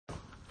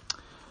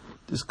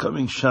This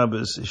coming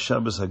Shabbos is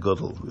Shabbos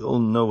HaGadol. We all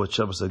know what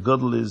Shabbos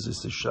HaGadol is.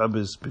 It's the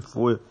Shabbos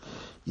before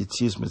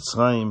Yetzias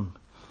Mitzrayim,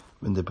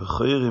 when the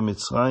Bechorei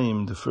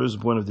Mitzrayim, the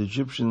firstborn of the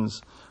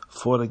Egyptians,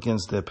 fought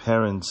against their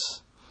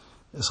parents.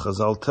 As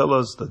Chazal tell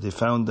us that they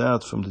found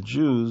out from the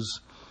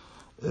Jews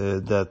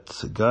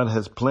that God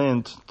has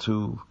planned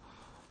to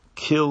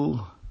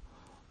kill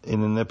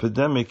in an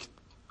epidemic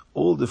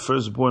all the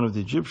firstborn of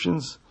the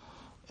Egyptians.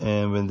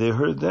 And when they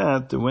heard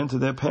that, they went to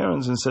their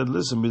parents and said,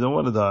 listen, we don't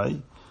want to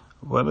die.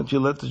 Why don't you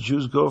let the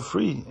Jews go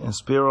free and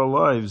spare our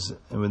lives?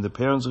 And when the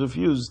parents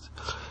refused,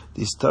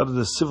 they started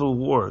a civil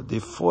war. They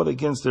fought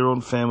against their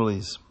own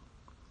families.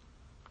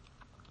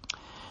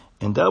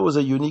 And that was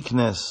a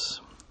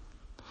uniqueness.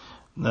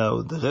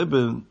 Now, the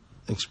Rebbe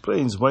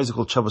explains why is it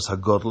called Shabbos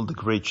HaGadol, the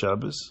great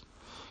Shabbos?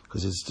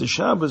 Because it's the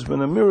Shabbos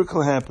when a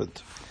miracle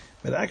happened.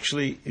 But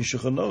actually, in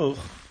Shulchan Aruch,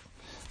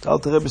 the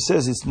Alter Rebbe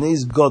says it's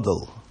Nes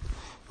Gadol.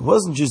 It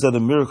wasn't just that a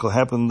miracle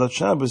happened on that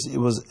Shabbos, it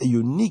was a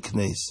unique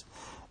Nes.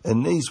 A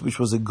Nes which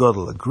was a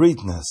Gadol, a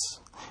greatness.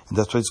 And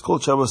that's why it's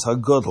called Shabbos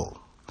HaGadol.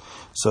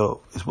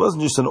 So, it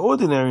wasn't just an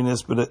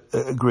ordinariness, but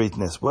a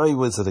greatness. Why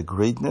was it a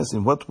greatness?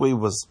 In what way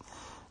was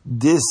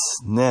this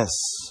Nes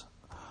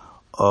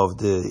of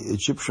the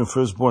Egyptian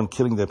firstborn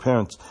killing their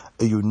parents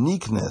a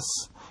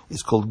uniqueness?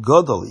 It's called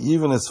Gadol.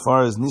 Even as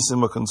far as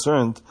Nisim are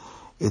concerned,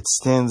 it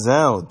stands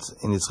out,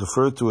 and it's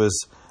referred to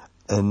as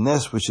a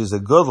Nes which is a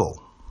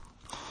Gadol.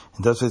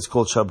 And that's why it's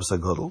called Shabbos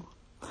HaGadol.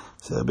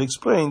 So Rabbi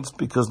explains,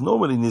 because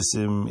normally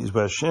Nisim is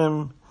where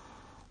Hashem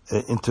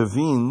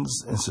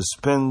intervenes and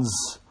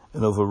suspends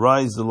and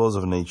overrides the laws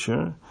of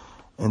nature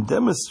and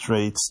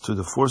demonstrates to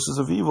the forces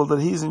of evil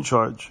that He is in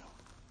charge.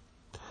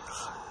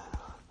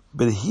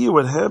 But here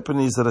what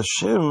happened is that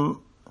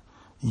Hashem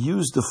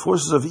used the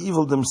forces of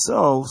evil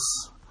themselves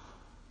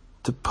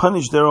to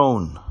punish their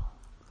own.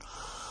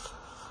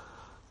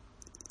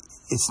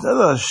 It's not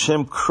that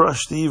Hashem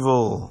crushed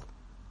evil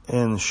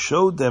and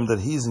showed them that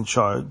He's in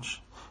charge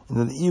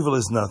and that evil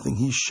is nothing.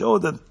 He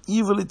showed that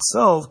evil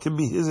itself can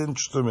be His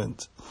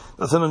instrument.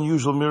 That's an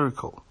unusual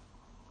miracle.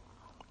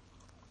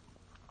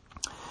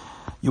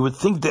 You would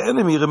think the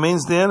enemy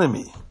remains the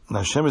enemy. And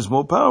Hashem is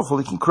more powerful,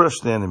 He can crush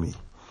the enemy.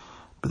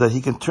 But that He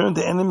can turn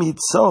the enemy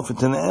itself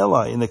into an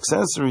ally, an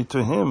accessory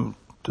to Him,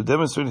 to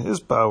demonstrate His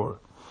power.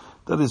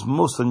 That is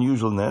most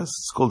unusual Nes.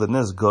 It's called the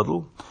Nes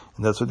Gadol,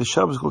 and that's why the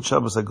Shabbos is called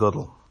Shabbos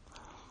HaGadol.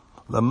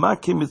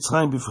 Lamaki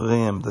Mitzrayim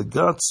b'Freihem, that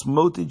God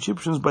smote the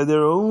Egyptians by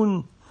their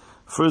own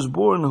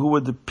firstborn, who were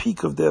the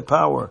peak of their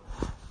power.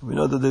 We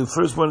know that the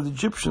firstborn of the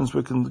Egyptians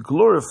were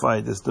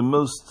glorified as the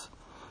most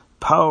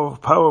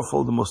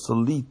powerful, the most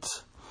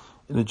elite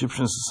in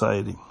Egyptian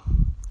society.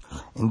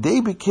 And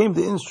they became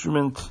the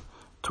instrument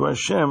to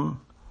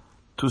Hashem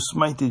to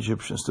smite the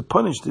Egyptians, to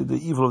punish the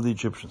evil of the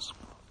Egyptians.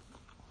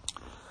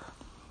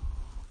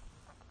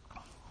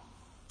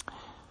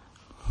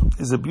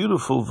 There's a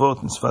beautiful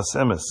vote in Sfas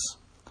Emes,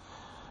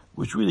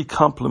 which really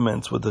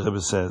complements what the Rebbe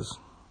says.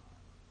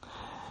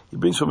 He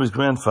brings from his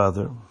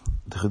grandfather,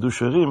 the Chidush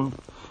Harim,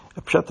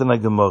 a pshat in a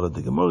Gemara.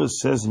 The Gemara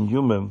says in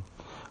Yomim,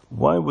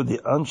 why were the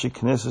Anshe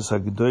Knesses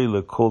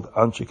HaGdoila called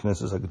Anshe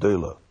Knesses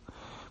HaGdoila?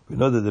 We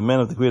know that the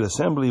men of the Great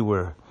Assembly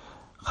were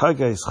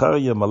Chagai,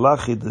 Zechariah,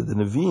 Malachi, the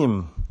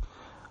Nevi'im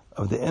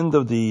of the end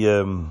of the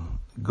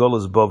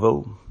Golas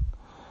Bavel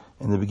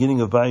and the beginning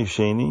of Bayis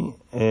Sheni,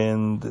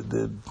 and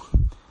the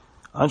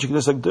Anshe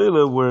Knesses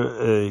HaGdoila were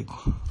a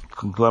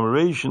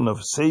conglomeration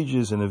of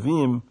sages and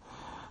Nevi'im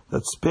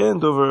that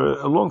spanned over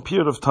a long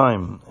period of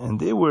time, and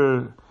they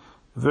were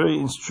very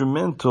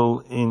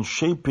instrumental in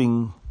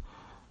shaping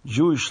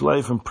Jewish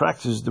life and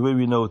practice the way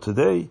we know it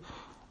today,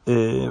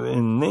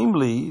 and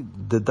namely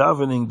the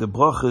davening, the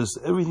brachas,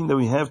 everything that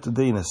we have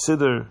today in a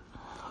siddur,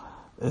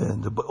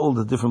 and all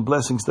the different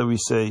blessings that we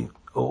say,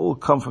 all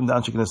come from the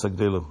Anshe Knesses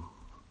HaGdoila.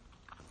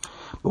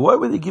 But why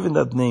were they given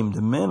that name,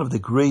 the men of the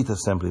Great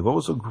Assembly? What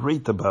was so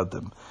great about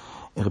them?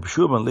 And Reb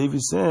Shua ben Levi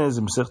says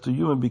in Masechta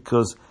Yoma,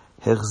 because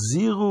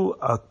Herziru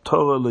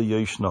aTorah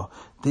leYoshna,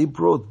 they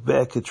brought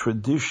back a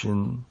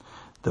tradition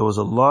that was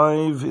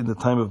alive in the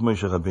time of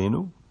Moshe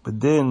Rabbeinu, but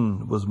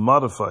then was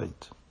modified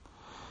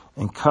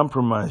and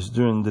compromised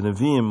during the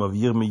Nevi'im of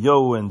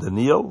Yirmiyahu and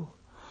Daniel,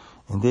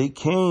 and they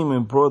came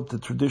and brought the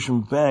tradition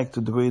back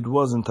to the way it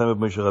was in the time of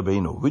Moshe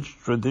Rabbeinu. Which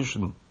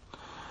tradition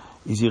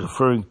is he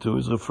referring to?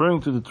 He's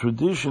referring to the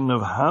tradition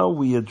of how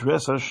we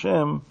address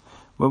Hashem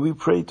when we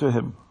pray to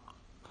Him.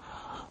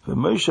 But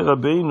Moshe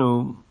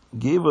Rabbeinu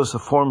gave us a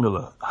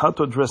formula how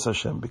to address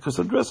Hashem, because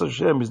address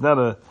Hashem is not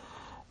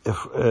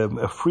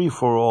a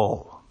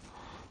free-for-all.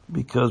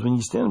 Because when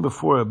you stand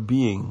before a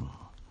being,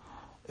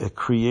 a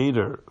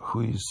creator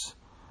who is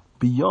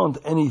beyond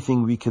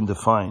anything we can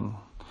define,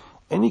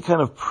 any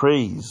kind of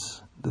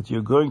praise that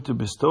you're going to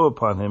bestow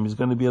upon Him is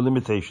going to be a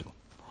limitation.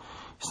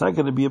 It's not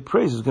going to be a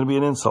praise, it's going to be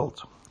an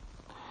insult.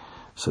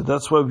 So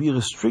that's why we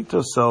restrict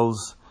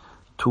ourselves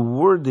to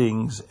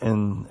wordings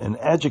and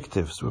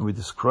adjectives. When we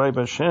describe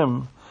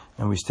Hashem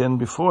and we stand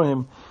before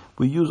Him,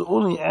 we use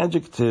only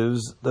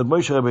adjectives that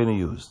Moshe Rabbeinu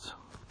used.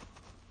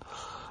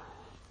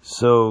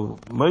 So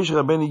Moshe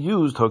Rabbeinu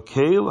used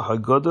Hokel,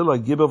 Hagodel,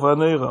 Hagibar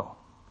V'Haneira.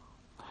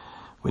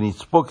 When he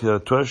spoke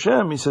to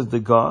Hashem, he says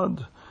the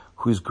God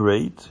who is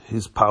great,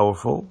 he's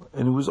powerful,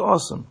 and who is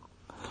awesome.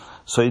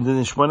 So in the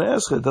Shemona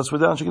Esrei, that's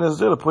what the Anshe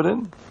Knesset put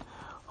in.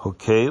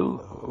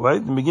 Hokel, right?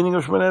 In the beginning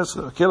of Shemona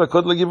Esrei. Hokel,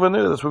 Hagodel, Hagibar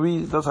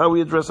V'Haneira. That's how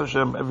we address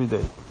Hashem every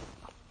day.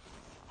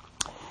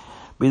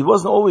 But it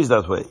wasn't always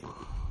that way.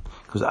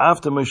 Because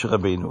after Moshe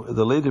Rabbeinu, in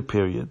the later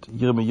period,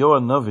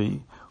 Yirmiyahu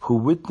Navi, who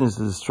witnessed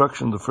the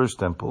destruction of the first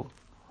temple,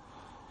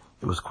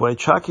 it was quite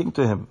shocking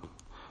to him.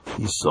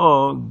 He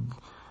saw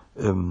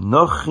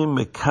Nochim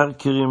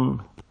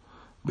Mekarkirim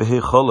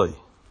Behecholoi.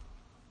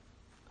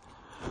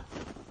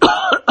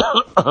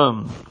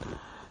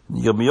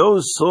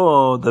 Yirmiyahu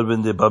saw that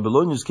when the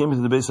Babylonians came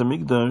into the Beis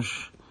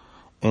HaMikdash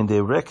and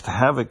they wreaked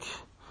havoc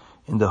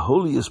in the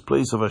holiest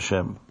place of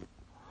Hashem,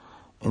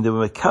 and they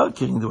were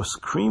mekarkirim, they were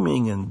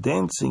screaming and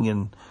dancing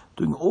and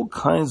doing all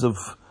kinds of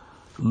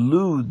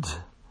lewd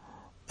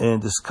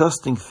and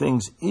disgusting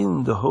things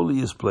in the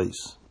holiest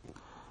place.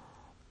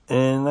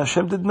 And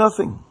Hashem did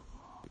nothing.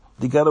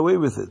 They got away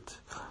with it.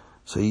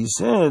 So he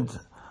said,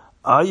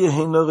 where's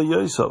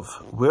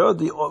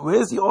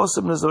the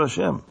awesomeness of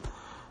Hashem?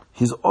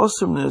 His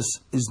awesomeness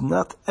is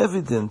not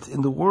evident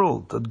in the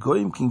world. That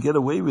Goyim can get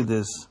away with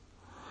this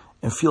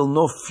and feel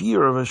no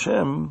fear of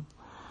Hashem,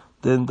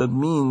 then that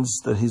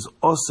means that his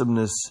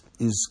awesomeness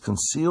is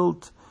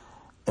concealed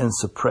and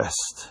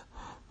suppressed.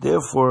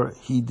 Therefore,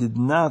 he did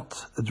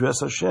not address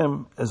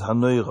Hashem as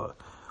Hanoira.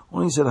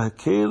 Only said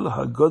Hakel,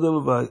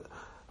 Hagodel,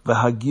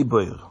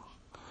 V'Hagiboir,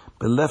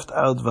 but left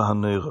out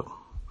V'Hanoira.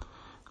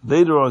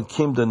 Later on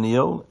came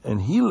Daniel,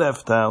 and he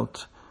left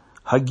out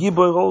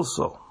Hagiboir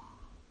also.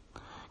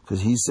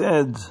 Because he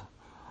said,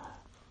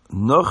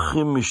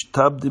 Nochim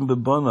Mishtabdim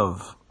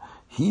Bebonov.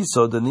 He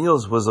saw, Daniel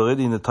was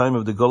already in the time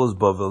of the Golus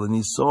Bavel, and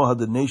he saw how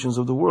the nations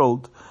of the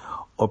world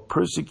are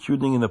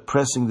persecuting and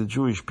oppressing the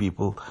Jewish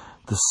people.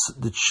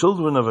 The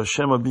children of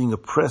Hashem are being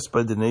oppressed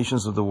by the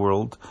nations of the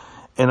world,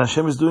 and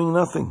Hashem is doing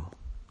nothing.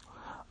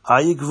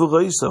 Ayik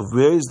v'roisav,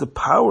 where is the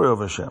power of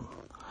Hashem?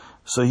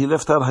 So he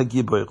left out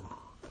Hagiboir.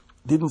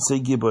 Didn't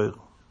say Giboir.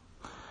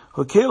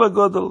 Hokel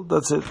HaGodel,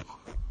 that's it.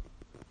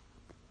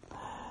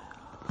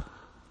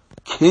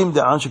 Came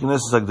the Anshe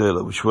Knesset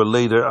HaGdolah, which were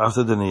later,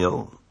 after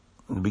Daniel,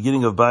 in the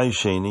beginning of Bayis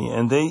Sheni,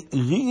 and they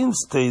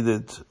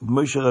reinstated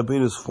Moshe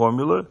Rabbeinu's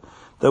formula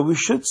that we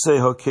should say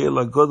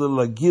Hokel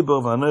HaGodel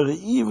Hagibar V'Haneira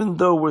even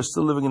though we're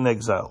still living in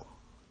exile.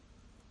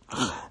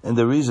 And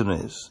the reason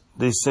is,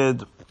 they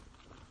said,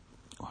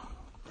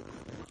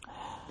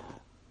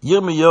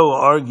 Yirmiyahu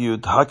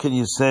argued, how can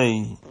you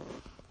say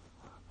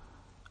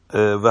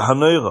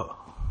V'Haneira?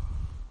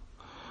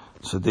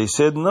 So they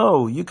said,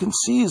 no, you can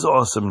see his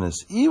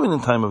awesomeness, even in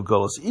time of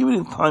Golus, even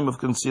in time of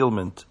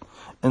concealment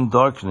and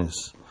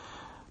darkness.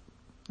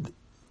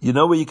 You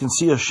know where you can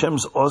see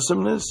Hashem's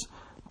awesomeness?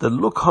 That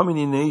look how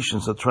many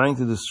nations are trying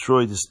to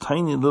destroy this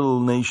tiny little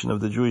nation of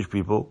the Jewish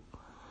people,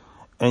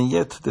 and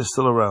yet they're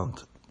still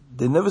around.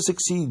 They never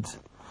succeed.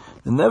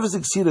 They never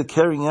succeed at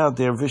carrying out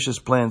their vicious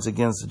plans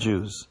against the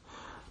Jews.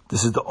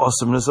 This is the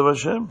awesomeness of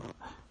Hashem.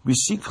 We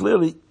see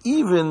clearly,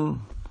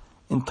 even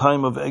in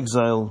time of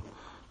exile,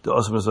 the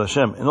awesomeness of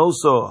Hashem. And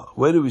also,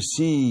 where do we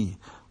see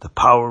the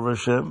power of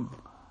Hashem?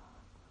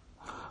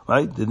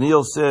 Right?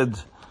 Daniel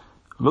said,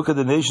 look at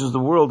the nations of the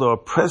world are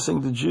oppressing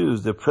the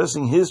Jews. They're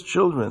oppressing his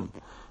children.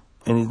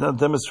 And he's not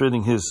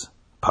demonstrating his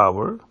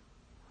power.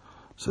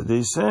 So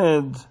they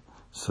said,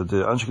 so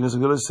the Anshe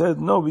Knesset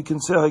said, no, we can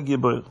say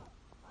Hagibar.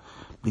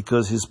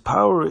 Because his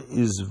power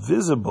is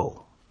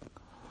visible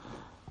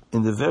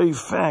in the very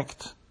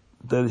fact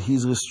that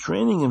he's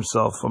restraining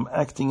himself from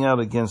acting out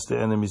against the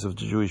enemies of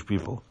the Jewish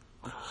people.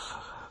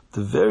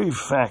 The very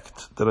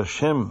fact that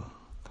Hashem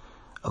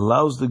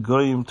allows the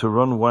Goyim to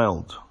run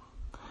wild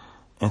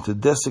and to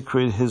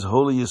desecrate his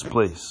holiest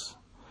place,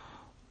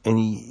 and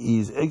he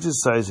is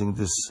exercising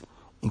this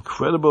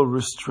incredible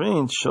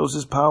restraint, shows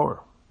his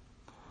power.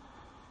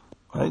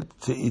 Right?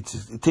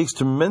 It takes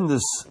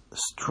tremendous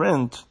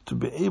strength to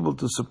be able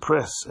to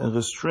suppress and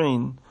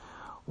restrain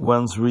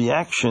one's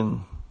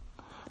reaction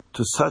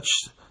to such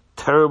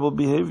terrible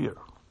behavior.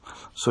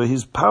 So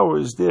his power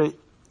is there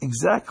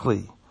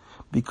exactly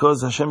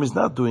because Hashem is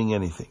not doing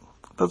anything.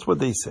 That's what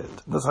they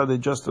said. That's how they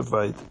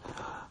justified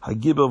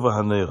Hagibar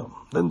V'Haneira.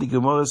 Then the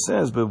Gemara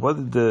says, but what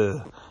did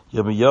the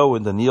Yirmiyahu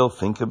and Daniel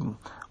think of?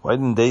 Why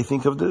didn't they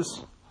think of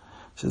this?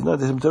 He says, no,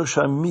 this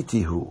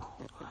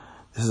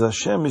is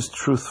Hashem is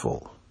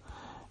truthful.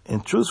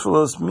 And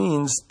truthfulness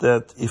means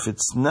that if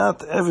it's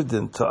not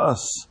evident to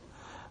us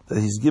that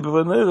he's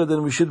Gibar V'Haneira,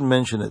 then we shouldn't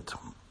mention it.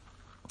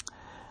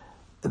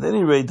 At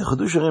any rate, the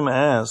Chidush HaRim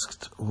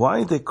asked,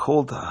 why they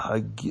called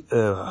Anshe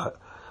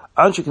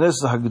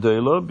Knesset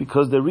HaGdolah?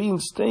 Because they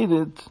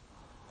reinstated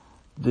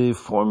the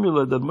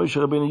formula that Moshe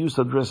Rabbeinu used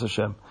to address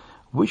Hashem.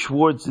 Which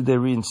words did they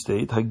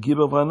reinstate?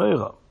 Hagibar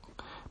V'Haneira.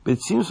 But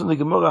it seems from the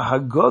Gemara,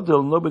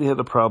 Hagodel, nobody had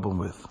a problem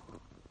with.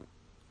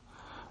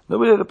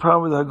 Nobody had a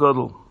problem with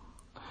Hagodel.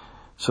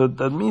 So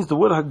that means the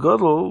word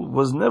Hagodel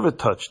was never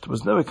touched,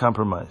 was never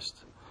compromised.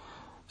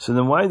 So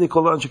then why they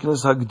call it Anshe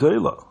Knesset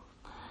Hagdola?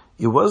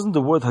 It wasn't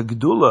the word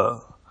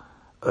Hagdula,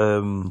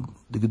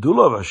 the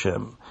Gedula of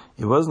Hashem.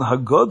 It wasn't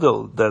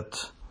Hagodel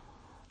that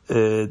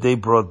they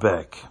brought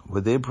back.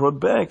 What they brought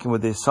back and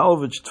what they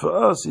salvaged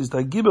for us is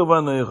the Hagiber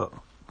V'Anoira.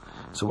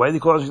 So why they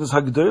call it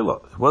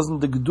Hagdola? It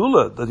wasn't the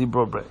Gedula that he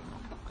brought back.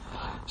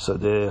 So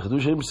the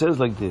Chidush HaRim says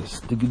like this: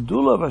 the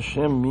Gedula of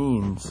Hashem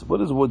means, what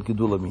does the word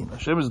Gedula mean?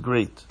 Hashem is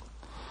great.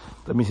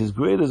 That means He's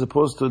great as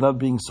opposed to not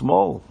being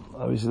small.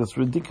 Obviously that's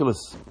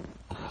ridiculous.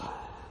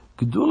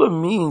 Gedula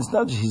means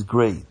not just He's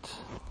great.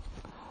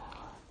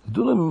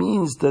 Gedula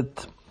means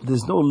that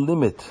there's no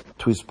limit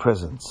to His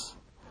presence.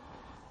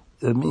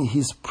 I mean,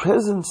 His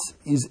presence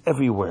is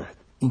everywhere,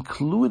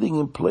 including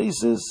in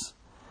places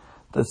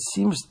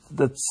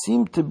that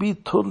seem to be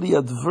totally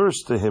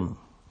adverse to Him.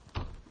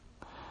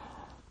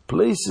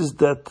 Places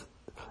that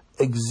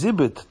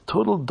exhibit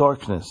total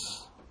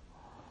darkness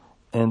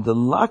and the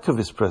lack of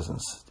His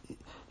presence,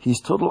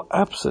 His total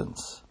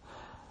absence.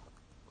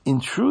 In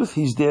truth,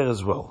 He's there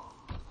as well.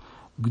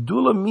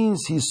 Gedula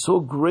means He's so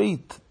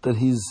great that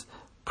His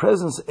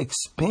presence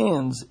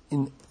expands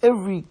in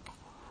every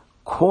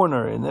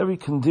corner, in every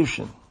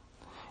condition,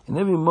 in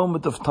every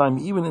moment of time,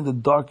 even in the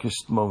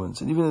darkest moments,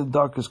 and even in the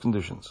darkest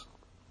conditions.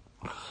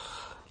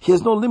 He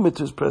has no limit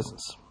to His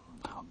presence.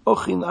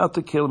 Ochin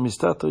Atakel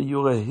Mistater,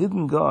 you're a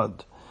hidden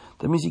God.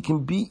 That means you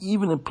can be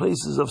even in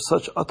places of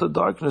such utter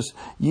darkness.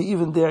 You're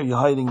even there, you're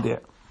hiding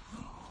there.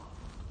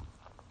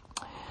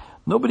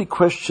 Nobody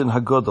questioned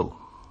Hagodel.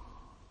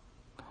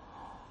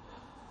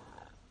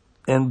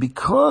 And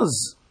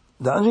because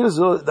the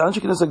Anshe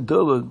Knesset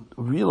Hagdola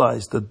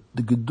realized that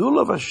the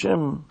Gedula of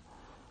Hashem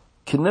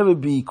can never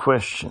be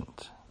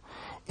questioned.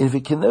 And if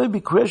it can never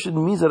be questioned,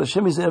 it means that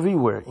Hashem is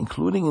everywhere,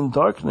 including in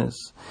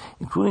darkness,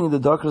 including in the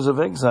darkness of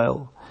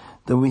exile.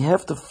 Then we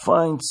have to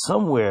find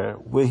somewhere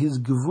where His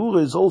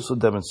Gevura is also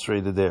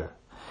demonstrated there.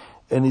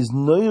 And His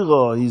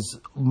Noira, His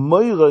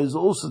Moira is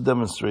also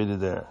demonstrated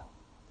there.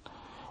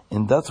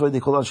 And that's why they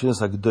call it Anshe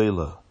Knesset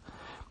Hagdola.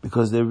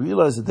 Because they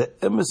realize that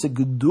the Emes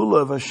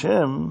Gedula of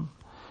Hashem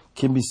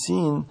can be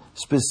seen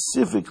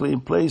specifically in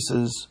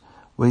places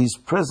where His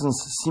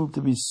presence seemed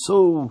to be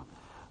so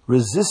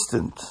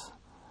resisted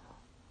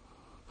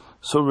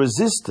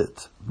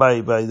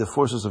by the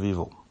forces of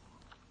evil.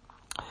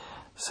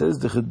 Says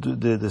the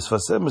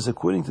Sfas Emes,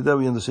 according to that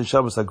we understand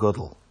Shabbos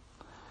HaGodel.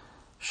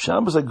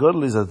 Shabbos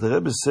HaGodel is, as the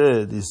Rebbe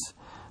said, is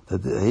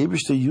that the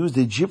Eibishter used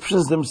the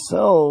Egyptians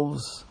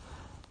themselves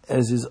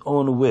as His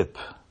own whip,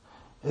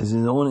 as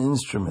His own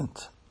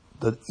instrument.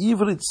 That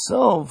evil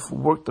itself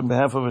worked on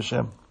behalf of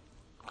Hashem.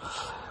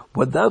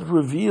 What that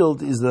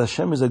revealed is that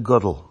Hashem is a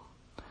Godel,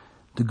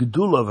 the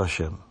Gedula of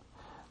Hashem.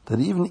 That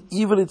even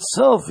evil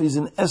itself is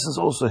in essence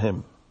also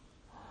Him.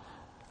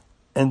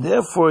 And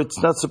therefore it's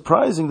not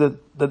surprising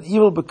that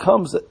evil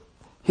becomes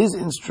His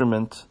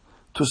instrument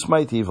to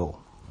smite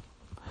evil.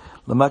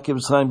 And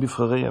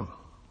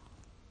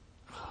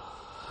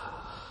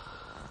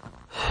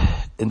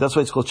that's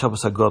why it's called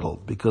Shabbos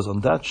HaGodel, because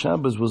on that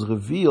Shabbos was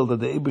revealed that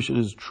the Eibusher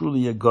is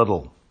truly a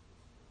Godel.